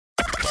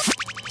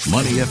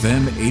Money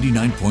FM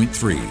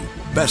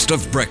 89.3. Best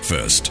of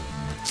breakfast.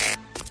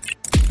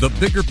 The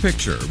bigger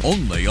picture,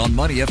 only on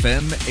Money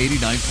FM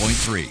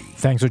 89.3.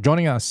 Thanks for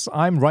joining us.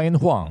 I'm Ryan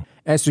Huang.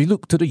 As we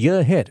look to the year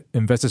ahead,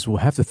 investors will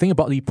have to think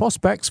about the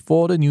prospects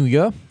for the new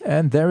year,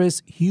 and there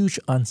is huge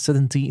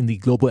uncertainty in the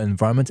global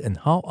environment and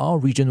how our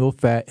region will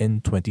fare in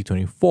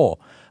 2024.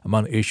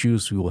 Among the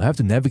issues we will have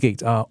to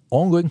navigate are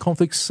ongoing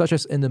conflicts such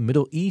as in the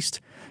Middle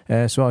East,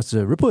 as well as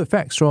the ripple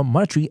effects from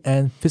monetary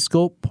and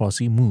fiscal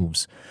policy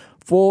moves.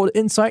 For the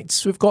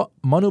insights, we've got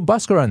Manu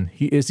Bhaskaran.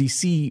 He is the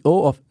CEO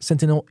of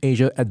Sentinel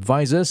Asia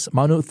Advisors.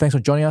 Manu, thanks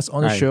for joining us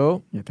on the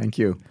show. Yeah, thank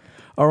you.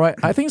 All right,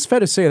 I think it's fair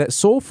to say that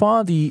so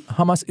far the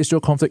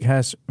Hamas-Israel conflict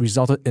has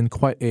resulted in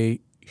quite a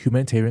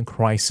humanitarian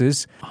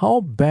crisis.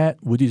 How bad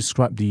would you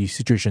describe the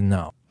situation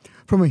now?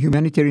 From a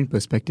humanitarian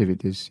perspective,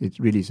 it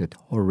really is a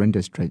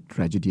horrendous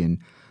tragedy, and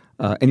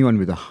anyone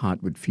with a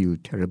heart would feel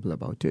terrible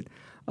about it.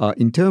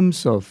 In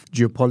terms of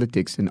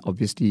geopolitics, and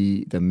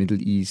obviously the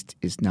Middle East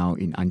is now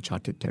in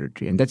uncharted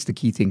territory, and that's the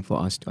key thing for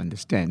us to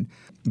understand.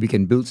 We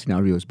can build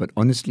scenarios, but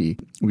honestly,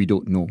 we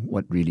don't know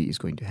what really is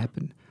going to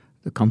happen.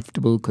 The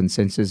comfortable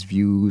consensus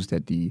views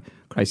that the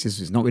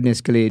crisis is not going to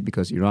escalate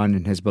because Iran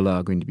and Hezbollah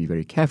are going to be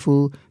very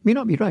careful may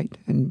not be right.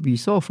 And we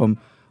saw from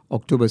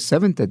October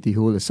 7th that the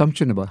whole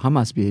assumption about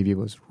Hamas behavior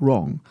was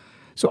wrong.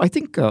 So I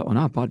think on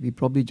our part, we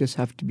probably just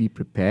have to be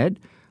prepared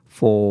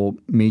for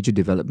major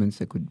developments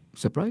that could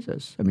surprise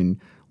us. I mean,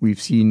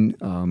 we've seen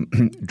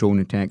drone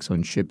attacks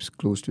on ships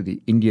close to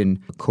the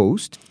Indian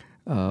coast.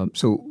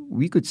 So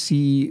we could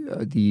see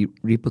the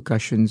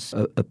repercussions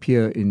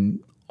appear in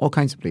all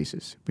kinds of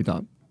places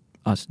without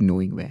us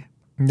knowing where.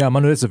 Yeah,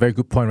 Manu, that's a very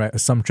good point, right?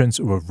 Assumptions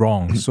were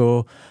wrong.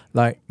 So,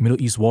 like Middle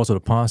East wars of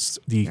the past,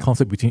 the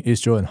conflict between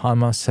Israel and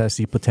Hamas has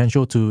the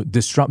potential to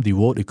disrupt the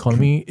world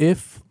economy.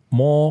 If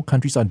more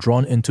countries are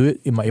drawn into it,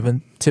 it might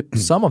even tip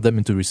some of them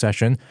into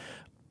recession.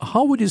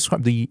 How would you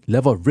describe the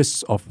level of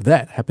risks of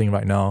that happening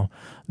right now?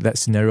 That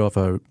scenario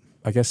of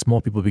I guess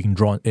more people being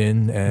drawn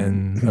in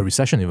and a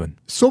recession even.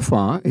 So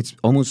far, it's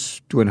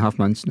almost 2.5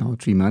 months now,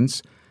 3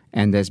 months,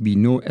 and there's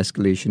been no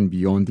escalation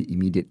beyond the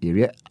immediate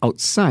area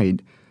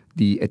outside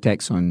the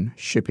attacks on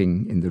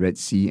shipping in the Red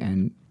Sea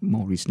and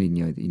more recently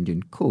near the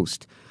Indian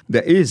coast.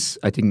 There is,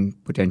 I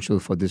think, potential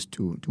for this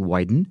to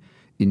widen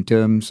in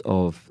terms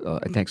of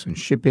attacks on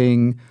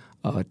shipping,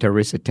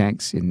 terrorist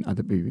attacks in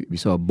other. We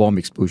saw a bomb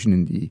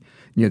explosion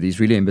near the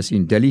Israeli embassy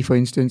in Delhi, for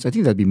instance. I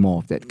think there'll be more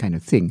of that kind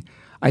of thing.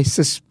 I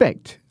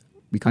suspect,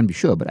 we can't be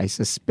sure, but I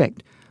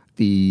suspect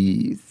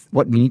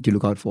what we need to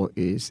look out for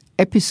is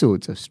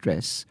episodes of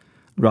stress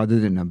rather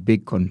than a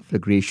big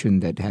conflagration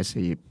that has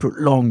a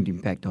prolonged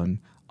impact on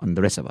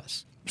the rest of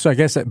us. So I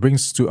guess that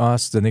brings to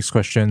us the next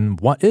question.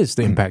 What is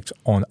the impact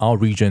on our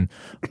region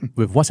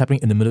with what's happening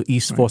in the Middle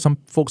East? For some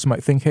folks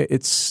might think, hey,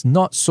 it's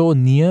not so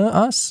near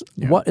us.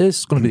 Yeah. What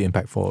is going to be the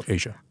impact for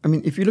Asia? I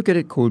mean, if you look at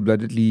it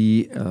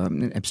cold-bloodedly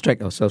and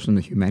abstract ourselves from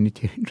the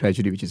humanitarian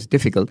tragedy, which is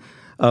difficult,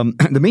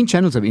 the main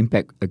channels of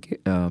impact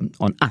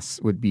on us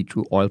would be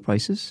through oil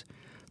prices,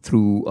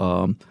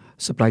 through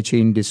supply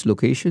chain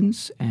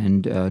dislocations,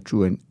 and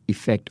through an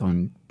effect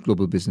on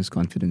global business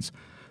confidence.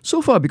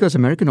 So far, because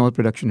American oil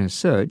production has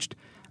surged,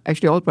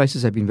 actually oil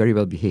prices have been very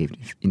well behaved.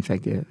 In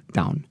fact, they're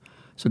down.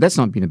 So that's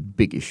not been a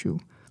big issue.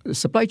 The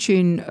supply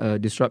chain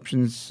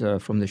disruptions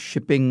from the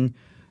shipping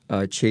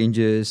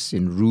changes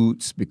in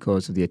routes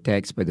because of the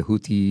attacks by the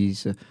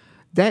Houthis,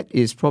 that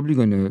is probably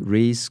going to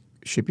raise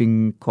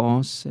shipping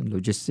costs and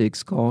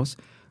logistics costs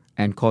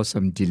and cause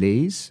some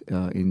delays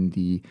in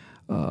the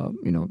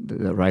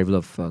arrival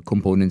of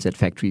components at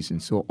factories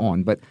and so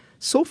on. But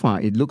so far,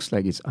 it looks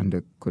like it's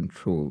under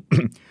control.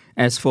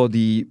 As for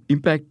the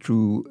impact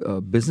through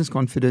business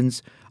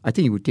confidence, I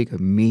think it would take a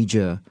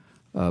major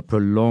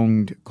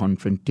prolonged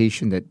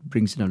confrontation that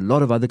brings in a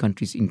lot of other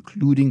countries,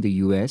 including the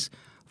US,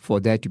 for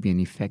there to be an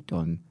effect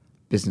on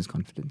business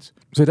confidence.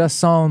 So it does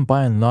sound,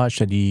 by and large,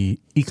 that the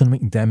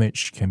economic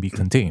damage can be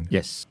contained.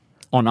 Yes,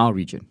 on our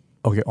region.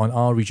 Okay, on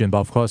our region, but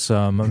of course, there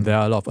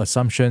are a lot of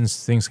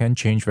assumptions. Things can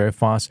change very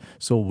fast,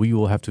 so we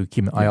will have to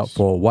keep an eye out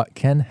for what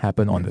can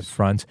happen on the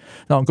front.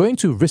 Now, going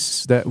to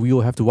risks that we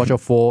will have to watch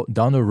out for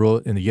down the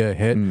road in the year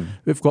ahead,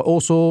 we've got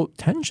also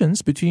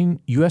tensions between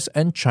US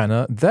and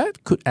China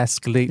that could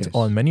escalate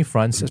on many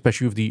fronts,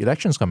 especially with the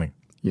elections coming.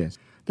 Yes,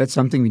 that's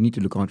something we need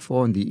to look out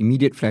for. And the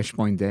immediate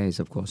flashpoint there is,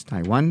 of course,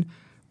 Taiwan,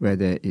 where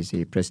there is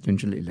a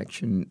presidential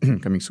election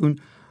coming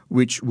soon,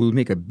 which will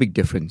make a big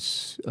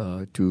difference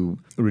to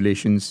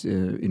relations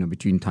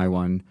between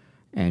Taiwan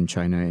and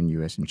China and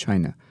US and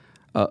China.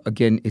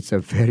 Again, it's a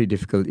very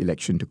difficult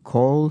election to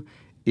call.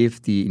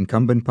 If the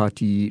incumbent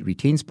party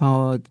retains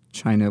power,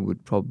 China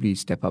would probably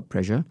step up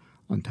pressure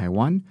on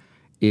Taiwan.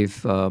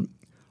 If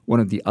one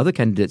of the other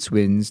candidates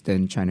wins,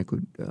 then China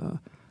could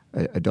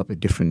adopt a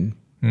different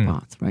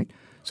path, right?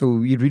 So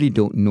we really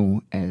don't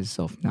know as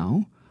of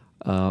now.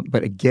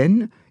 But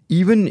again,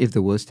 even if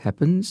the worst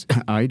happens,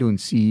 I don't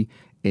see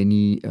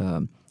any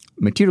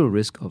material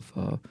risk of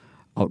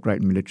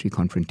outright military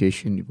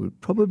confrontation. It would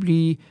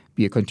probably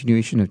be a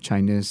continuation of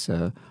China's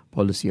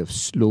policy of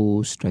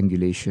slow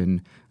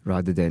strangulation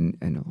rather than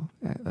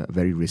a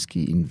very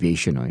risky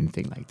invasion or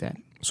anything like that.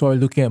 So are you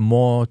looking at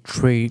more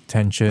trade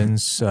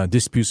tensions,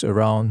 disputes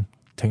around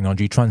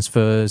technology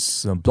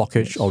transfers,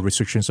 blockage or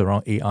restrictions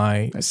around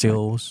AI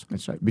sales?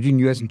 That's right. Between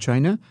US and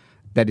China,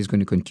 that is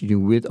going to continue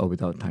with or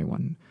without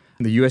Taiwan.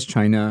 The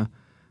US-China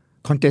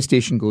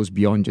contestation goes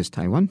beyond just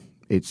Taiwan.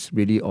 It's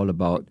really all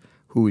about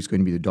who is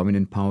going to be the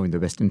dominant power in the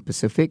Western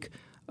Pacific.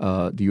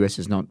 The US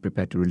is not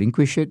prepared to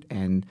relinquish it,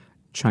 and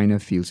China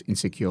feels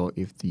insecure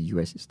if the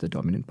US is the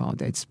dominant power.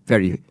 That's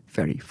very,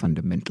 very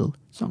fundamental.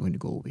 It's not going to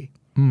go away.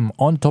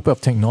 On the topic of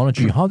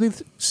technology, how do you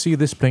see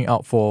this playing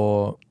out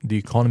for the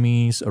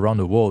economies around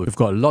the world? We've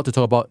got a lot to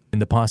talk about in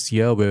the past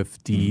year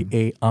with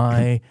the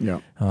AI,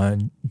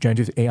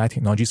 generative AI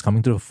technologies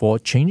coming to the fore,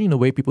 changing the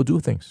way people do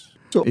things.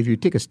 So if you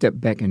take a step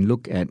back and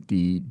look at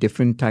the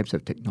different types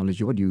of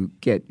technology, what you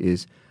get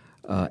is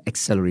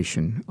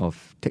acceleration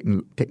of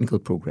technical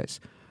progress.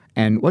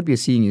 And what we are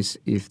seeing is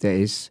if there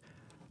is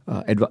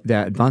there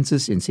are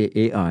advances in, say,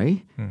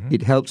 AI,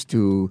 it helps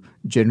to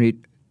generate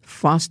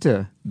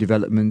faster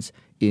developments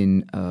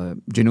in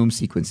genome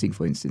sequencing,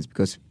 for instance,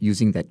 because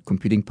using that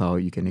computing power,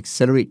 you can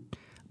accelerate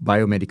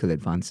biomedical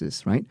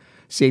advances, right?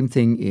 Same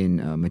thing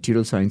in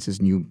material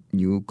sciences,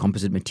 new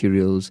composite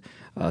materials,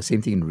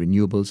 same thing in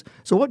renewables.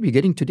 So what we're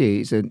getting today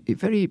is a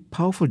very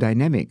powerful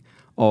dynamic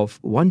of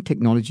one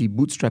technology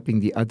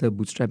bootstrapping the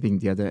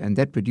other, and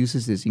that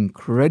produces this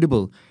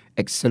incredible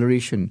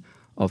acceleration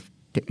of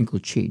technical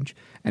change.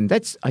 And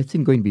that's, I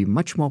think, going to be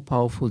much more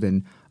powerful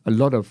than a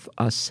lot of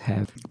us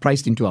have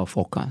priced into our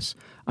forecasts.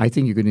 I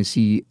think you're going to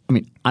see,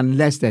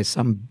 unless there's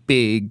some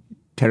big,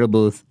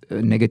 terrible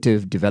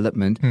negative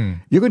development,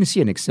 you're going to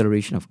see an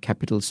acceleration of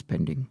capital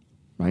spending,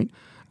 right?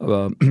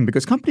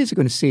 Because companies are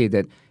going to say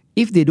that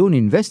if they don't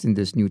invest in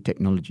these new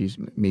technologies,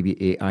 maybe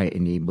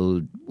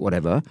AI-enabled,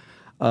 whatever,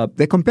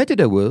 their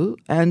competitor will,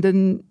 and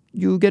then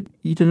you get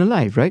eaten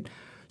alive, right?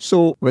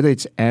 So whether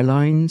it's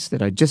airlines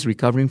that are just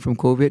recovering from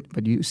COVID,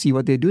 but you see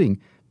what they're doing,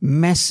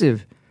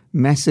 massive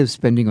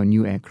spending on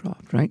new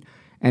aircraft, right?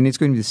 And it's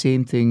going to be the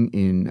same thing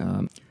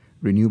in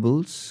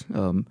renewables.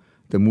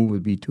 The move will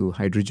be to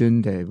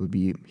hydrogen. There will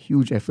be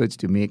huge efforts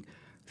to make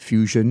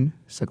fusion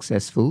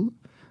successful.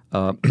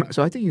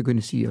 So I think you're going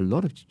to see a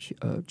lot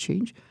of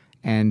change,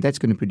 and that's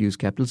going to produce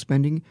capital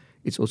spending.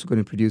 It's also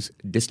going to produce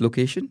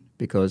dislocation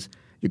because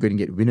you're going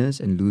to get winners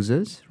and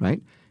losers,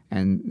 right?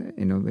 And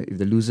if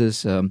the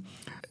losers,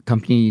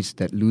 companies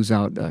that lose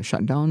out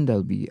shut down,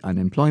 there'll be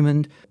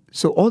unemployment.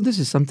 So all this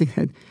is something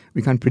that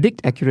we can't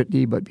predict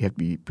accurately, but we have to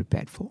be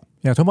prepared for.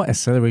 Yeah, talking about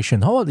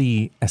acceleration, how about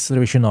the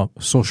acceleration of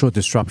social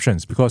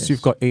disruptions? Because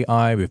you've got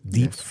AI with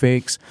deep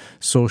fakes,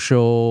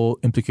 social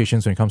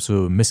implications when it comes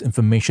to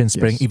misinformation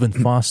spreading even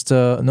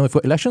faster. We've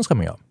got elections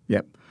coming up.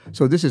 Yep.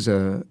 So this is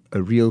a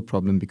real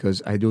problem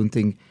because I don't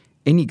think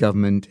any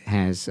government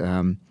has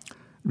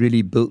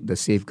really built the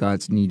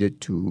safeguards needed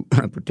to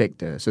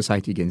protect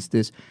society against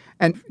this.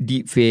 And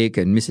deep fake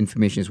and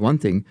misinformation is one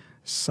thing.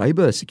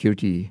 Cyber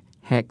security,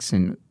 hacks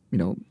and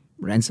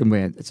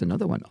ransomware, that's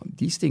another one.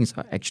 These things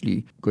are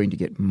actually going to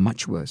get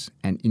much worse.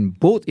 And in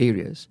both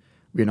areas,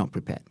 we're not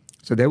prepared.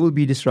 So there will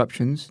be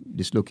disruptions,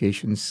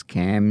 dislocations,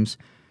 scams,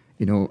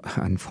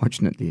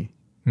 unfortunately.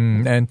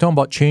 And talking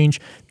about change,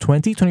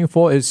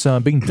 2024 is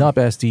being dubbed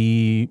as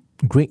the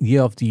great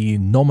year of the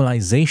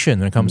normalization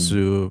when it comes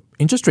to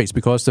interest rates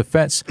because the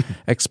Fed's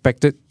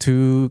expected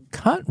to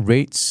cut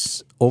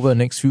rates over the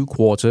next few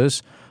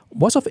quarters.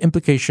 What sort of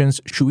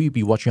implications should we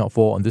be watching out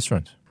for on this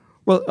front?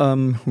 Well,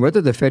 whether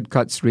the Fed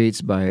cuts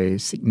rates by a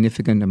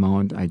significant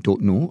amount, I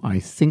don't know. I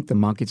think the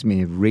markets may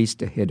have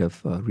raced ahead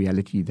of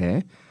reality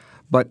there.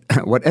 But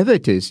whatever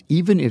it is,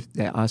 even if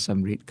there are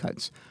some rate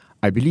cuts,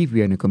 I believe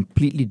we are in a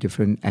completely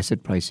different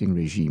asset pricing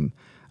regime.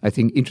 I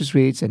think interest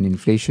rates and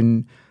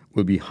inflation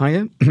will be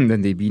higher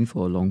than they've been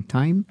for a long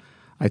time.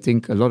 I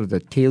think a lot of the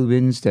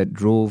tailwinds that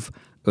drove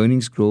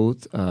earnings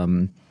growth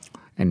and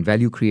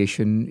value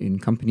creation in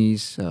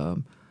companies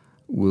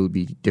will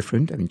be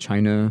different.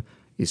 China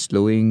is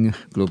slowing.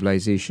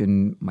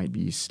 Globalization might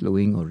be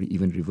slowing or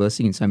even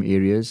reversing in some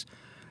areas.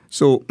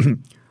 So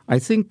I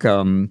think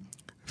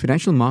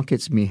financial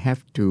markets may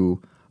have to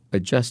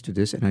adjust to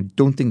this, and I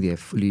don't think they have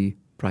fully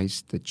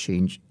priced the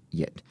change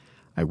yet.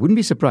 I wouldn't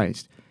be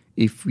surprised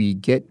if we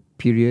get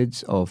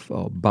periods of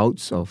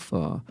bouts of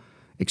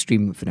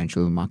extreme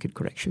financial market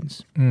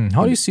corrections.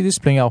 How do you see this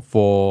playing out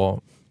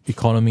for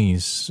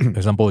economies, for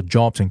example,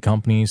 jobs and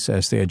companies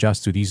as they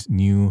adjust to these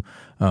new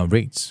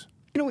rates?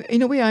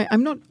 In a way,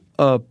 I'm not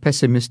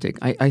pessimistic.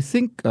 I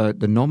think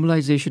the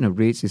normalization of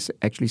rates is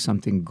actually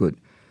something good.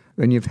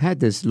 When you've had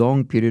this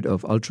long period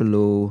of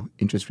ultra-low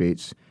interest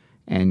rates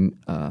and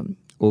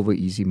over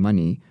easy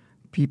money,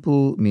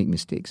 people make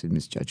mistakes and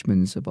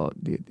misjudgments about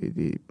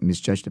they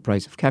misjudge the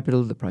price of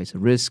capital, the price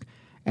of risk,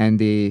 and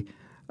the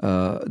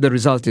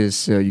result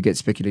is you get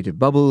speculative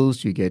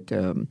bubbles, you get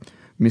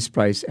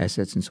mispriced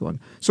assets, and so on.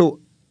 So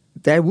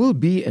there will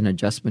be an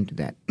adjustment to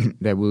that.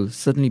 There will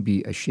certainly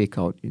be a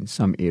shakeout in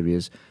some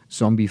areas.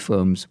 Zombie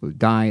firms will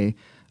die.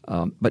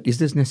 But is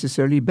this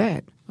necessarily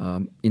bad?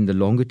 In the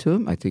longer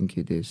term, I think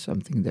it is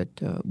something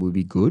that will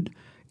be good.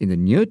 In the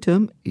near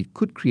term, it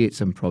could create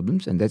some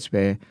problems, and that's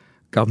where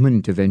government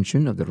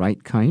intervention of the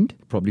right kind,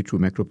 probably through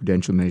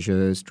macroprudential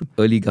measures, through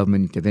early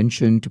government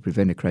intervention to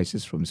prevent a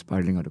crisis from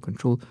spiraling out of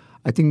control,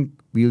 I think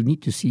we'll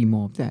need to see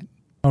more of that.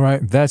 All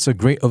right, that's a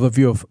great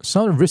overview of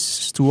some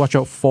risks to watch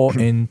out for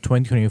in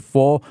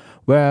 2024,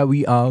 where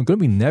we are going to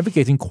be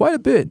navigating quite a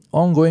bit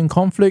ongoing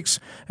conflicts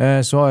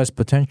as well as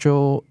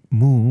potential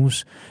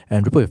moves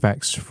and ripple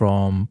effects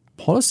from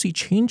policy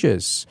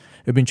changes.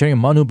 We've been chatting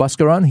with Manu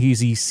Bhaskaran.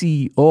 He's the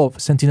CEO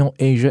of Sentinel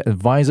Asia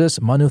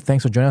Advisors. Manu,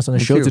 thanks for joining us on the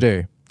show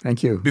today.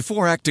 Thank you.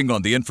 Before acting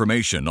on the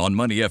information on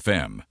Money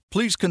FM,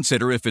 please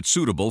consider if it's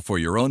suitable for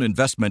your own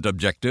investment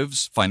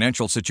objectives,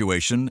 financial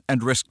situation,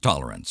 and risk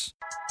tolerance.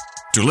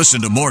 To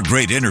listen to more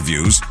great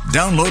interviews,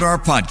 download our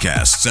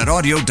podcasts at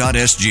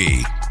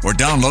audio.sg or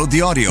download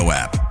the audio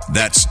app.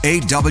 That's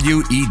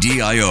AWEDIO,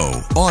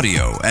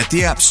 audio at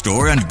the App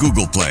Store and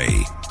Google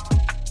Play.